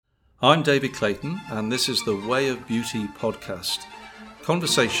I'm David Clayton, and this is the Way of Beauty podcast,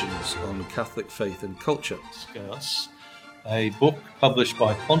 conversations on Catholic faith and culture. Discuss a book published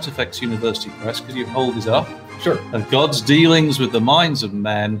by Pontifex University Press. Could you hold it up? Sure. God's Dealings with the Minds of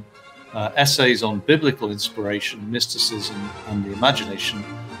Men, essays on biblical inspiration, mysticism, and the imagination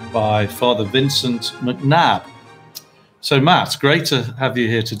by Fr Vincent McNabb. So, Matt, great to have you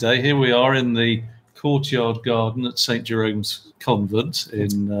here today. Here we are in the courtyard garden at St. Jerome's Convent.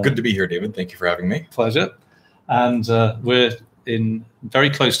 Good to be here, David. Thank you for having me. Pleasure. And we're in very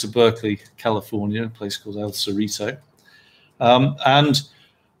close to Berkeley, California, a place called El Cerrito. And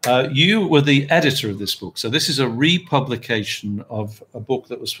you were the editor of this book. So this is a republication of a book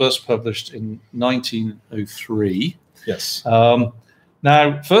that was first published in 1903. Yes.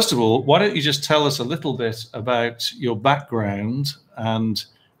 Now, first of all, why don't you just tell us a little bit about your background and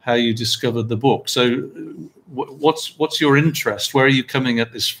how you discovered the book? So what's your interest? Where are you coming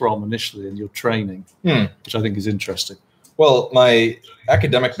at this from initially in your training, which I think is interesting? Well, my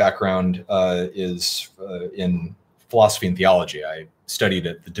academic background is in philosophy and theology. I studied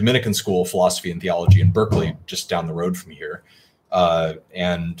at the Dominican School of Philosophy and Theology in Berkeley, just down the road from here,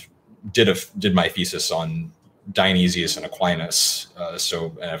 and did my thesis on Dionysius and Aquinas.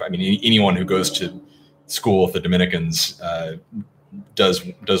 Anyone who goes to school with the Dominicans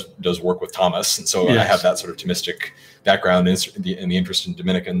does work with Thomas, and so yes. I have that sort of Thomistic background and the interest in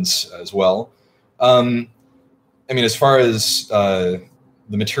Dominicans as well. As far as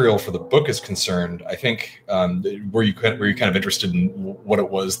the material for the book is concerned, I think were you kind of interested in what it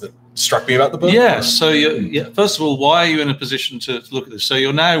was that struck me about the book? Yeah. So first of all, why are you in a position to look at this? So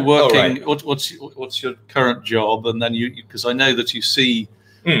you're now working. Oh, right. What's your current job? And then because I know that you see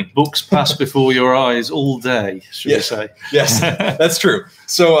books pass before your eyes all day. Should we say? Yes, that's true.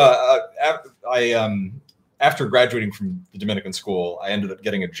 So after graduating from the Dominican school, I ended up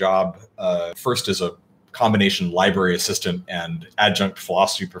getting a job first as a combination library assistant and adjunct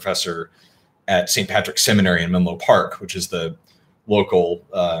philosophy professor at St. Patrick's Seminary in Menlo Park, which is the local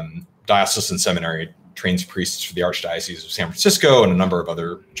diocesan seminary, trains priests for the Archdiocese of San Francisco and a number of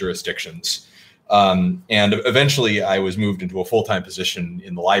other jurisdictions. And eventually I was moved into a full-time position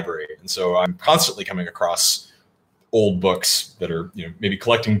in the library. And so I'm constantly coming across old books that are, maybe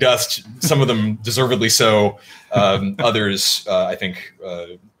collecting dust, some of them deservedly so, others, I think,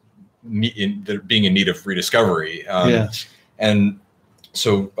 they're being in need of rediscovery. Yes. And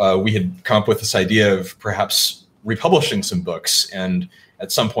so we had come up with this idea of perhaps republishing some books. And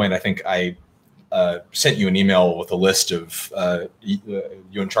at some point, I think I sent you an email with a list of, you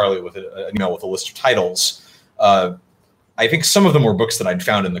and Charlie with an email with a list of titles. I think some of them were books that I'd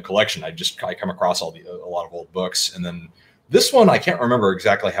found in the collection. I come across a lot of old books. And then this one, I can't remember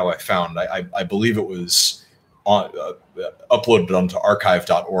exactly how I found. I believe it was uploaded onto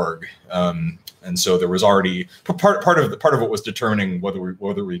archive.org, and so there was already part of what was determining whether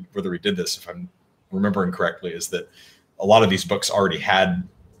we did this, if I'm remembering correctly, is that a lot of these books already had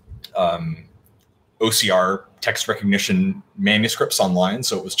OCR text recognition manuscripts online,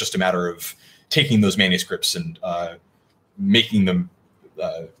 so it was just a matter of taking those manuscripts and making them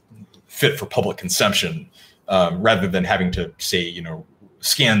fit for public consumption, rather than having to say,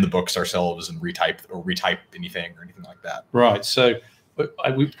 scan the books ourselves and retype anything like that. Right. So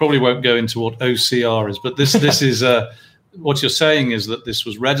we probably won't go into what OCR is, but this is what you're saying is that this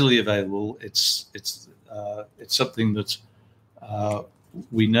was readily available. It's something that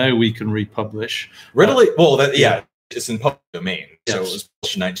we know we can republish readily. It's in public domain. Yes. So it was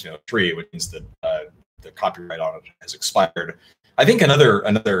published in 1903, which means that the copyright on it has expired. I think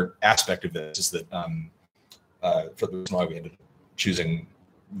another aspect of this is that for the reason why we ended up choosing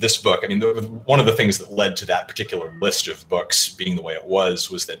this book, one of the things that led to that particular list of books being the way it was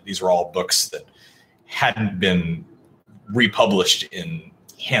that these were all books that hadn't been republished in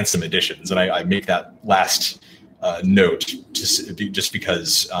handsome editions. And I make that last note just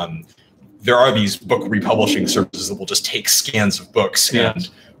because there are these book republishing services that will just take scans of books and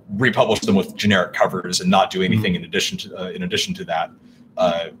republish them with generic covers and not do anything in addition to that.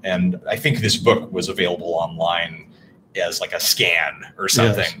 And I think this book was available online as like a scan or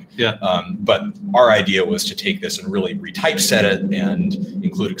something. Yes. Yeah. But our idea was to take this and really retypeset it and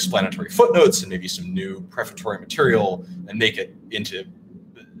include explanatory footnotes and maybe some new prefatory material and make it into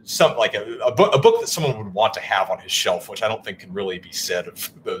some like a book that someone would want to have on his shelf, which I don't think can really be said of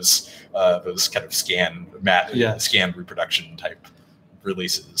those kind of scan reproduction type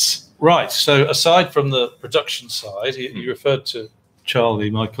releases. Right. So aside from the production side, you referred to Charlie,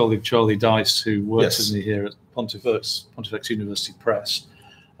 my colleague Charlie Dice, who works with me here at Pontifex University Press.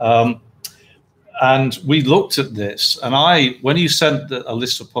 And we looked at this, and when you sent a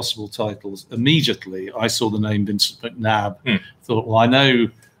list of possible titles, immediately I saw the name Vincent McNabb. Thought, well, I know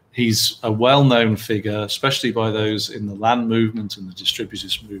he's a well-known figure, especially by those in the land movement and the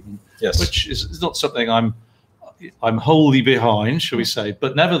distributist movement, which is not something I'm wholly behind, shall we say.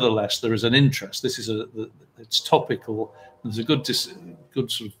 But nevertheless, there is an interest. This is it's topical. There's a good sort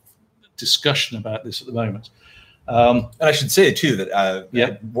of discussion about this at the moment. And I should say too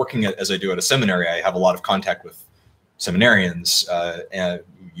that working as I do at a seminary, I have a lot of contact with seminarians, and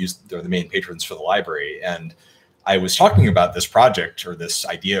they're the main patrons for the library. And I was talking about this project or this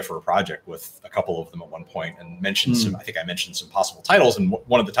idea for a project with a couple of them at one point, and mentioned some. I think I mentioned some possible titles, and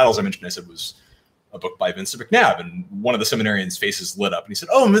one of the titles I mentioned, I said, was a book by Vincent McNabb. And one of the seminarians' faces lit up, and he said,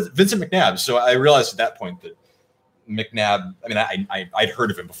 "Oh, Vincent McNabb." So I realized at that point that McNabb. I mean, I'd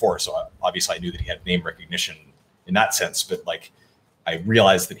heard of him before, so obviously I knew that he had name recognition in that sense, but like I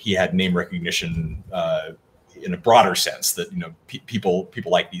realized that he had name recognition in a broader sense, that people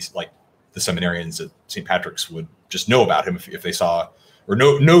like the seminarians at St. Patrick's would just know about him if they saw, or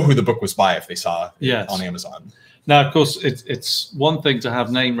know who the book was by if they saw it on Amazon. Now, of course, it's one thing to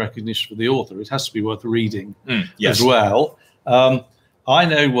have name recognition for the author; it has to be worth reading as well. I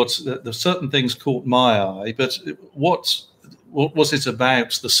know there's certain things caught my eye, but what was it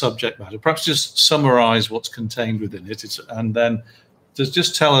about the subject matter? Perhaps just summarize what's contained within it, and then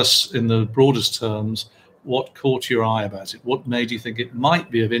just tell us in the broadest terms what caught your eye about it. What made you think it might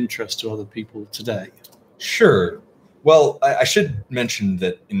be of interest to other people today? Sure. Well, I should mention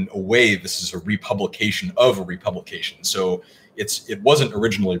that in a way, this is a republication of a republication. So it wasn't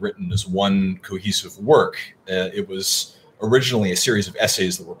originally written as one cohesive work. It was originally a series of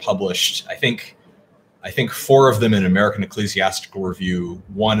essays that were published, I think 4 of them in American Ecclesiastical Review,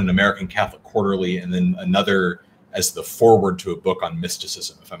 1 in American Catholic Quarterly, and then another as the foreword to a book on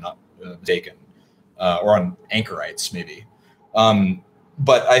mysticism, if I'm not mistaken, or on anchorites, maybe.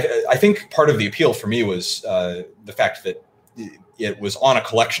 But I think part of the appeal for me was the fact that it was on a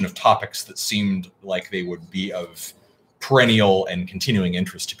collection of topics that seemed like they would be of perennial and continuing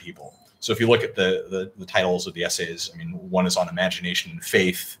interest to people. So if you look at the titles of the essays, I mean, one is on imagination and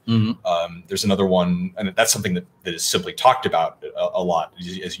faith. There's another one, and that's something that is simply talked about a lot,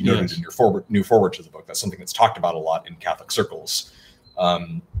 as you noted in your new foreword to the book. That's something that's talked about a lot in Catholic circles,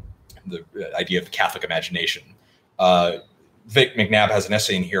 the idea of the Catholic imagination. Vic McNabb has an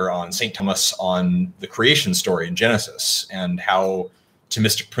essay in here on St. Thomas, on the creation story in Genesis, and how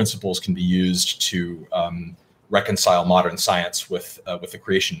Thomistic principles can be used to reconcile modern science with the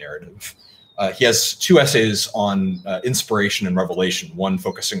creation narrative. He has 2 essays on inspiration and revelation, one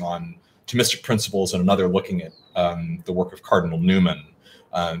focusing on Thomistic principles and another looking at the work of Cardinal Newman,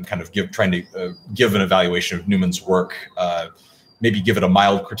 kind of trying to give an evaluation of Newman's work, maybe give it a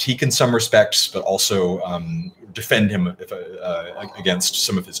mild critique in some respects, but also defend him against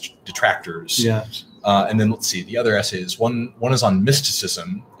some of his detractors. And then let's see, the other essays, one is on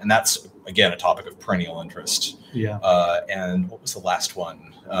mysticism, and that's again a topic of perennial interest. And what was the last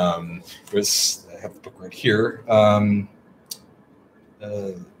one? I have the book right here.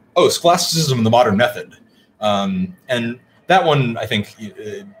 Scholasticism and the Modern Method. And that one, I think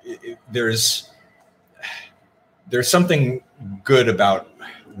there's something good about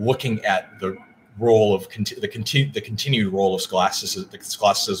looking at the role of the continued role of scholasticism that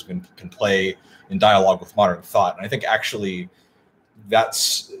scholasticism can play in dialogue with modern thought. And I think actually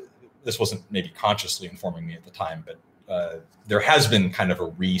this wasn't maybe consciously informing me at the time, but there has been kind of a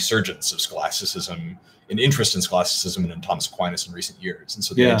resurgence of scholasticism, an interest in scholasticism and in Thomas Aquinas in recent years. And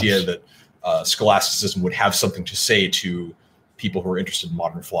so the idea that scholasticism would have something to say to people who are interested in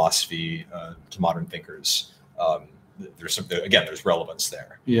modern philosophy, to modern thinkers, there's relevance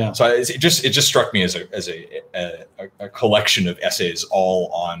there. So it just struck me as a collection of essays,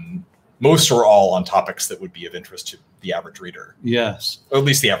 most or all on topics that would be of interest to the average reader. Or at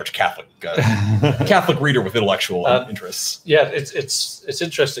least the average Catholic reader with intellectual interests. It's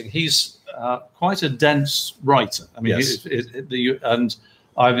interesting. He's quite a dense writer. I mean, and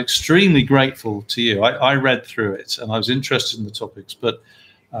I'm extremely grateful to you. I read through it and I was interested in the topics, but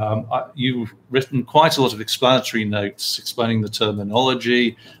you've written quite a lot of explanatory notes explaining the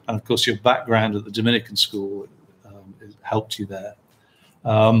terminology, and of course your background at the Dominican school helped you there.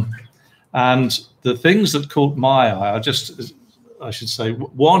 And the things that caught my eye, I should say,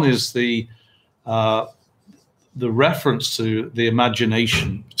 one is the reference to the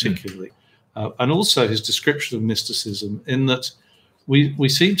imagination particularly, and also his description of mysticism, in that we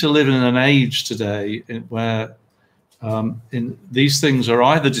seem to live in an age today where these things are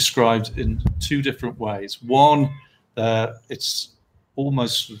either described in 2 different ways. One, it's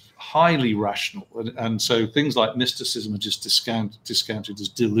almost highly rational, and so things like mysticism are just discounted as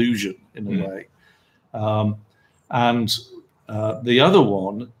delusion in a way. And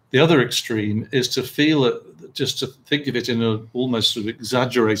the other extreme is to feel it, just to think of it in a almost sort of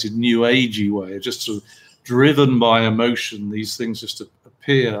exaggerated New Agey way, just sort of driven by emotion. These things just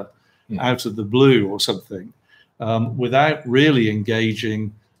appear out of the blue or something, without really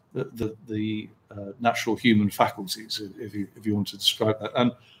engaging the natural human faculties, if you want to describe that.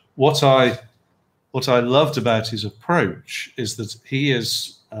 And what I loved about his approach is that he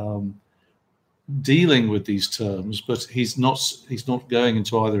is dealing with these terms, but he's not going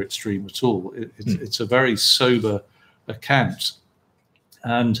into either extreme at all. It's a very sober account,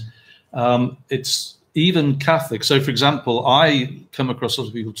 and it's even Catholic. So, for example, I come across lots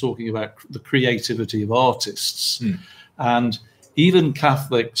of people talking about the creativity of artists, and even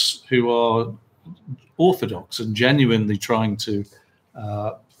Catholics who are orthodox and genuinely trying to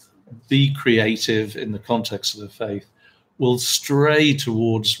be creative in the context of the faith will stray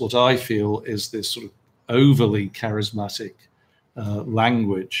towards what I feel is this sort of overly charismatic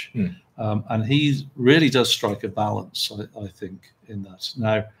language. And he really does strike a balance, I think, in that.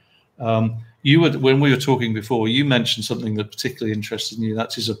 Now, when we were talking before, you mentioned something that particularly interested you.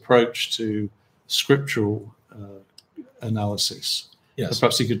 That's his approach to scriptural analysis. Yes.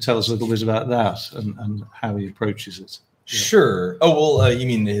 Perhaps you could tell us a little bit about that and how he approaches it. Sure. Oh, well, you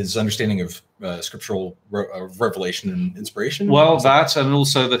mean his understanding of scriptural revelation and inspiration? Well, that, and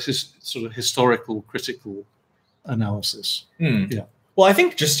also the sort of historical, critical analysis. Yeah. Well, I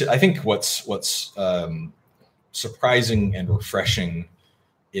think what's surprising and refreshing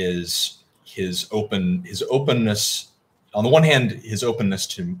is his openness. On the one hand, his openness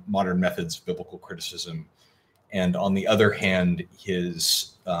to modern methods of biblical criticism, and on the other hand,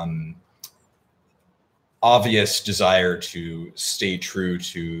 his obvious desire to stay true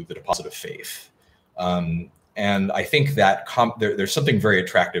to the deposit of faith. And I think that there's something very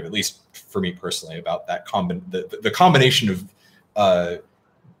attractive, at least for me personally, about that the combination of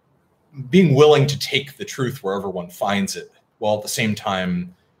being willing to take the truth wherever one finds it, while at the same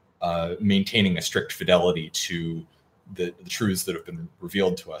time maintaining a strict fidelity to the truths that have been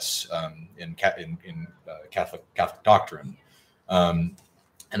revealed to us in Catholic doctrine.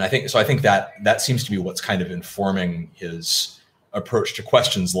 And I think that seems to be what's kind of informing his approach to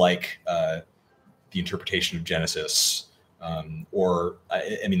questions like the interpretation of Genesis, or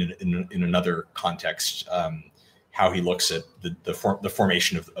I mean, in another context, how he looks at the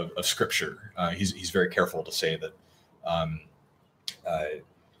formation of Scripture. He's very careful to say that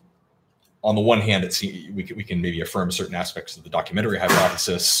on the one hand, we can maybe affirm certain aspects of the documentary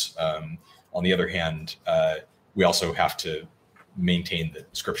hypothesis. On the other hand, we also have to maintain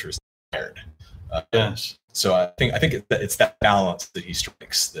that Scripture is inspired. Yes. So I think it's that balance that he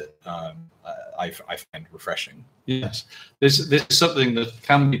strikes that I find refreshing. Yes, this is something that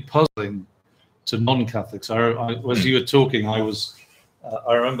can be puzzling to non-Catholics. As you were talking, I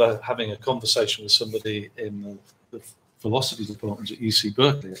remember having a conversation with somebody in the philosophy department at UC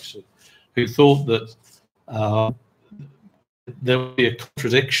Berkeley, actually, who thought that there would be a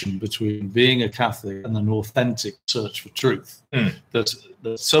contradiction between being a Catholic and an authentic search for truth. That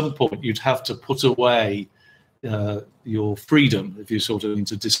at some point you'd have to put away your freedom, if you sort of need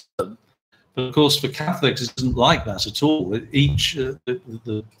to discern. But of course, for Catholics, it isn't like that at all. Each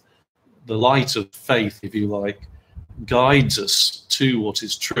the light of faith, if you like, guides us to what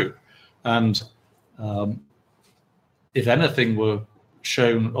is true. And if anything were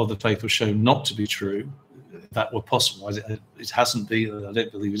shown, or the faith was shown not to be true, if that were possible, it hasn't been, I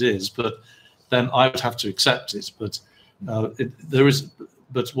don't believe it is, but then I would have to accept it. But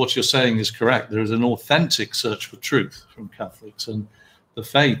but what you're saying is correct. There is an authentic search for truth from Catholics, and the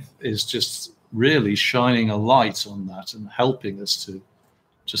faith is just really shining a light on that and helping us to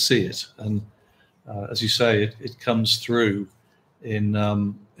see it. And as you say, it comes through in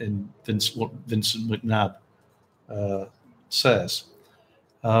what Vincent McNabb says.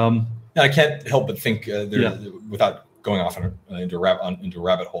 I can't help but think without going off into a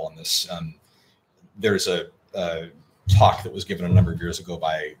rabbit hole on this. There's a talk that was given a number of years ago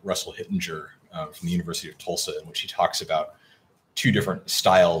by Russell Hittinger from the University of Tulsa, in which he talks about two different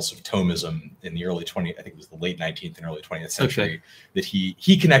styles of Thomism in the early 20th, I think it was the late 19th and early 20th century, that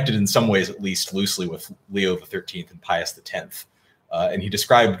he connected in some ways, at least loosely, with Leo XIII and Pius X. And he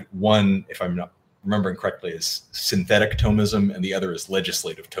described one, if I'm not remembering correctly, as synthetic Thomism, and the other as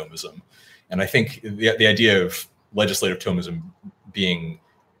legislative Thomism. And I think the idea of legislative Thomism being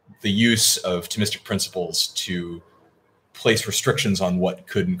the use of Thomistic principles to place restrictions on what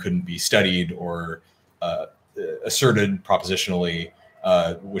could and couldn't be studied or asserted propositionally,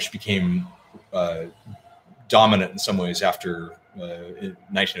 which became dominant in some ways after in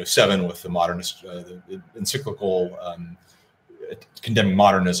 1907 with the modernist the encyclical condemning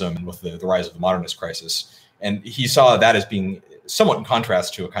modernism and with the rise of the modernist crisis. And he saw that as being somewhat in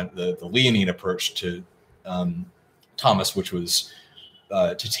contrast to a kind of the Leonine approach to Thomas, which was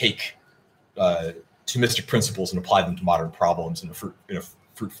to take Thomistic principles and apply them to modern problems in a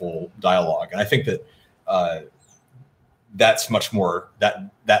fruitful dialogue. And I think that that's much more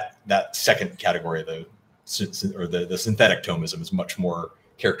that second category, the synthetic Thomism, is much more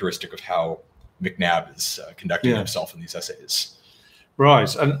characteristic of how McNabb is conducting himself in these essays.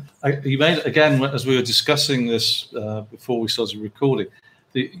 Right, and you made, again, as we were discussing this before we started recording,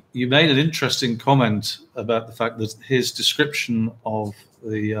 you made an interesting comment about the fact that his description of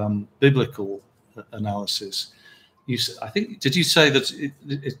the biblical analysis, I think, did you say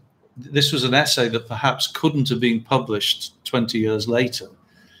that this was an essay that perhaps couldn't have been published 20 years later?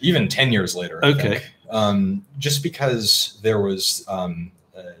 Even 10 years later, okay. I think. Just because there was,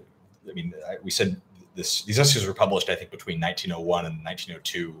 we said these essays were published, I think, between 1901 and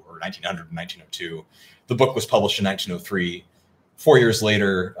 1902, or 1900 and 1902. The book was published in 1903. 4 years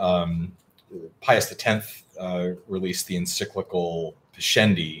later, Pius X released the encyclical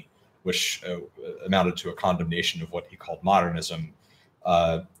Pascendi, which amounted to a condemnation of what he called modernism.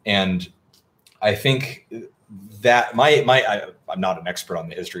 And I think that I'm not an expert on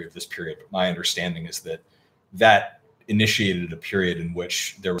the history of this period, but my understanding is that initiated a period in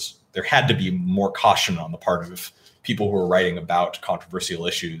which there had to be more caution on the part of people who were writing about controversial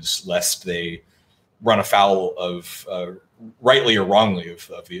issues, lest they run afoul of, rightly or wrongly, of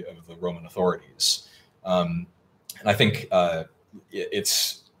the Roman authorities. And I think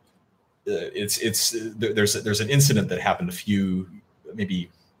there's an incident that happened maybe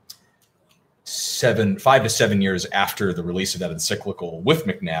 5 to 7 years after the release of that encyclical with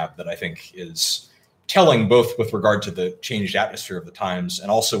McNabb that I think is telling, both with regard to the changed atmosphere of the times and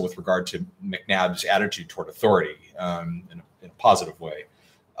also with regard to McNabb's attitude toward authority in a positive way.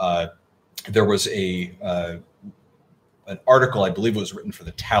 There was an article, I believe it was written for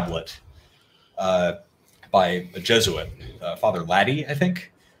the Tablet by a Jesuit, Father Laddie, I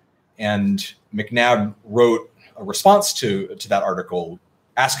think. And McNabb wrote a response to that article,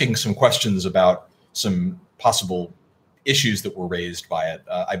 asking some questions about some possible issues that were raised by it.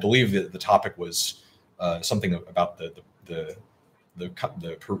 I believe that the topic was something about the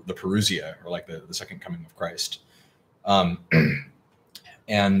parousia, or like the second coming of Christ.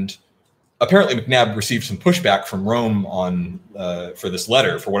 And apparently McNabb received some pushback from Rome for this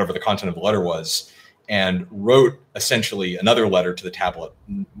letter, for whatever the content of the letter was, and wrote essentially another letter to the Tablet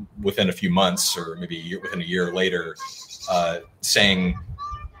within a few months, or maybe within a year later, saying,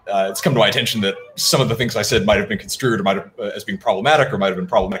 it's come to my attention that some of the things I said might have been construed as being problematic, or might have been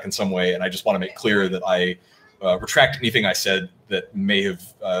problematic in some way, and I just want to make clear that I retract anything I said that may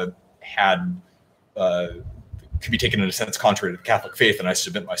have could be taken in a sense contrary to the Catholic faith, and I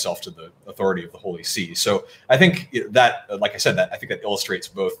submit myself to the authority of the Holy See. So I think that, like I said, I think that illustrates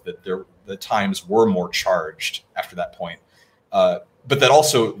both that the times were more charged after that point, but that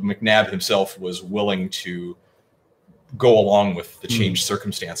also McNabb himself was willing to go along with the changed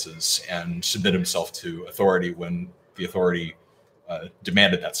circumstances and submit himself to authority when the authority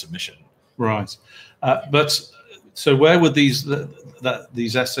demanded that submission. Right, but so where would these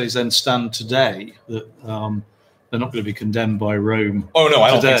essays then stand today? That they're not going to be condemned by Rome. Oh no,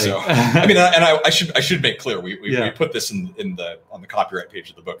 I don't think so. I mean, and I should make clear we put this on the copyright page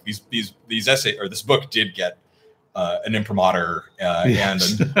of the book. These essays, or this book, did get an imprimatur and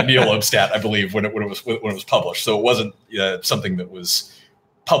a nihil obstat, I believe, when it was published. So it wasn't something that was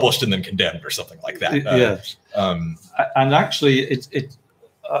published and then condemned or something like that. Yes. And actually, it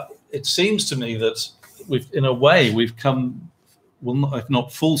seems to me that we've come, well, if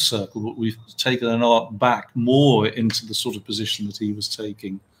not full circle, but we've taken an arc back more into the sort of position that he was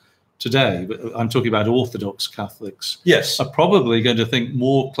taking today. But I'm talking about Orthodox Catholics. Yes, are probably going to think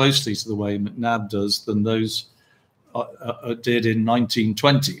more closely to the way McNabb does than those did in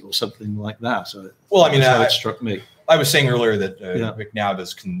 1920 or something like that. Well, I mean, it struck me. I was saying earlier that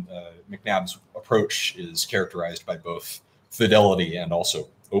McNabb's approach is characterized by both fidelity and also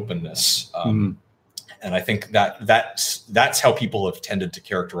openness. And I think that's how people have tended to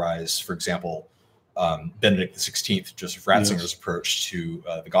characterize, for example, Benedict XVI, Joseph Ratzinger's approach to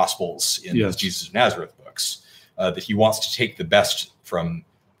the Gospels in his Jesus of Nazareth books, that he wants to take the best from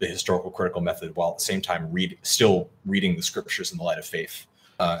the historical critical method while at the same time still reading the scriptures in the light of faith.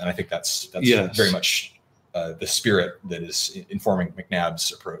 And I think that's very much the spirit that is informing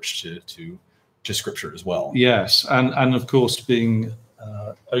McNabb's approach to scripture as well. Yes, and of course being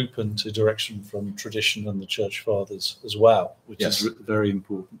open to direction from tradition and the church fathers as well, which is very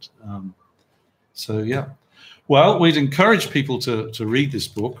important. Well, we'd encourage people to read this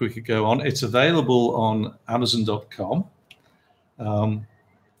book. We could go on. It's available on Amazon.com.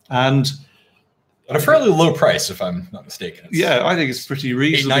 And at a fairly low price, if I'm not mistaken. I think it's pretty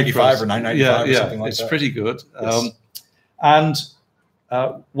reasonable. $8.95 or $9.95 or something like that. It's pretty good. Yes.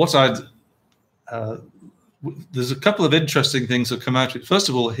 There's a couple of interesting things that come out of it. First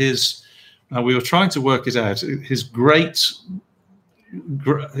of all, we were trying to work it out. His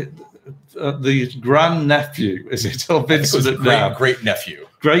the grandnephew, is it? Or Vincent McNabb? Great-nephew.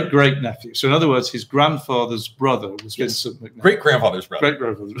 Great-great-nephew. So in other words, his grandfather's brother was Vincent McNabb. Great-grandfather's brother.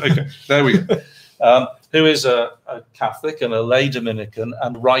 Great-grandfather's. Okay, there we go. Who is a Catholic and a lay Dominican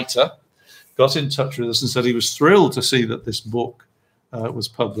and writer, got in touch with us and said he was thrilled to see that this book was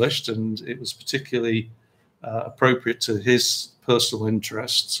published, and it was particularly appropriate to his personal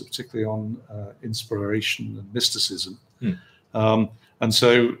interests, particularly on inspiration and mysticism. And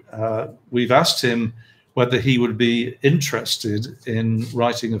so we've asked him whether he would be interested in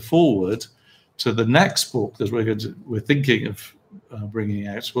writing a foreword to the next book that we're thinking of bringing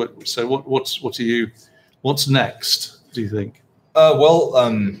out. What's next, do you think? I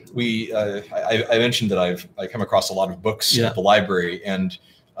mentioned that I come across a lot of books at the library, and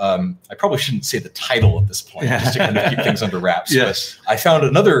I probably shouldn't say the title at this point, just to kind of keep things under wraps. Yes. But I found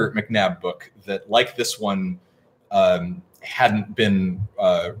another McNabb book that, like this one, hadn't been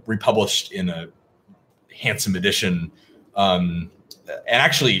republished in a handsome edition, and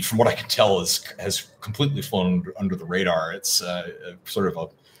actually, from what I can tell, has completely flown under the radar. It's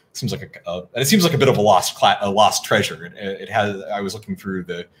seems like a bit of a lost treasure. It has. I was looking through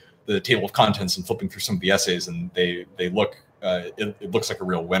the table of contents and flipping through some of the essays, and they look. It looks like a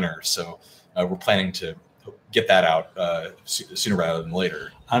real winner. So we're planning to get that out sooner rather than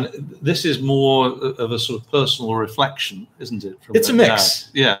later. And this is more of a sort of personal reflection, isn't it? It's a mix.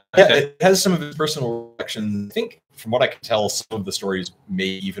 Yeah. Okay. It has some of his personal reflections. I think, from what I can tell, some of the stories may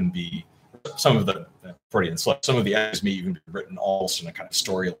even be some of the essays may even be written almost in a kind of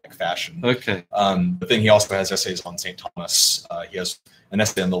story-like fashion. Okay. But then he also has essays on St. Thomas. He has an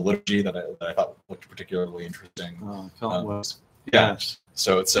essay on the liturgy that I thought looked particularly interesting. Oh, I can't wait. Yeah.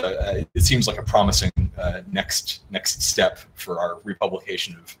 So it seems like a promising next step for our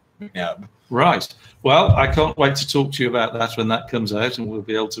republication of McNabb. Right. Well, I can't wait to talk to you about that when that comes out, and we'll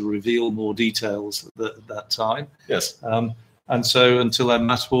be able to reveal more details at that time. Yes. And so until then,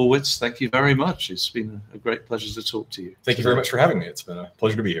 Matt Horwitz, thank you very much. It's been a great pleasure to talk to you. Thank you very much for having me. It's been a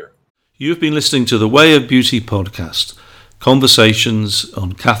pleasure to be here. You've been listening to the Way of Beauty podcast, conversations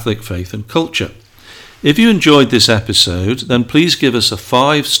on Catholic faith and culture. If you enjoyed this episode, then please give us a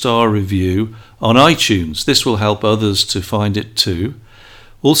 5-star review on iTunes. This will help others to find it too.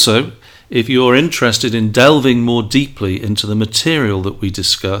 Also, if you're interested in delving more deeply into the material that we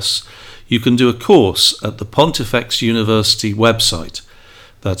discuss, you can do a course at the Pontifex University website.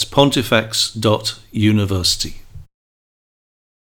 That's pontifex.university.